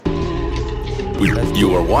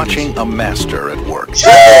You are watching a master at work.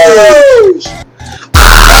 Jeez!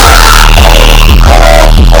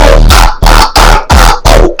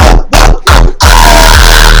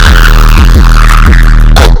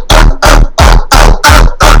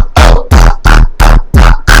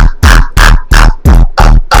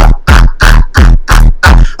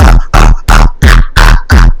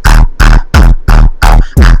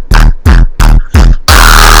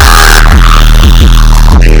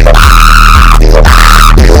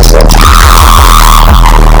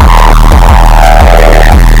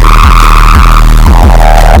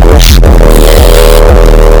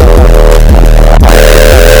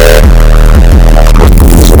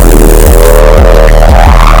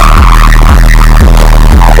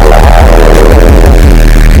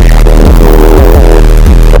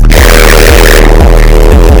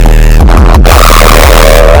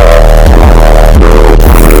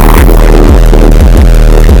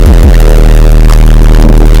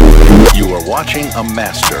 Watching a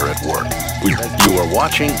master at work. You are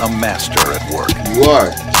watching a master at work. You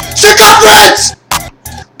are. Circumference!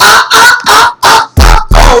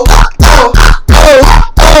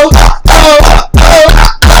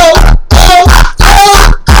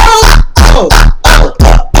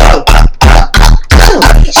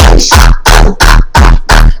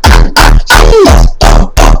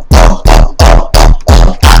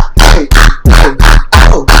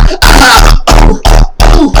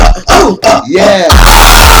 Yeah.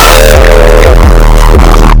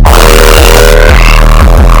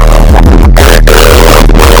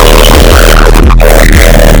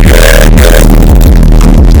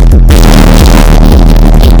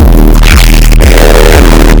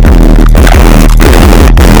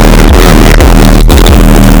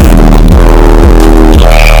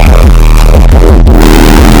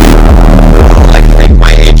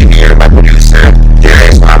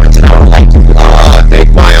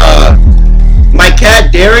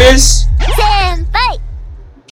 Darrius?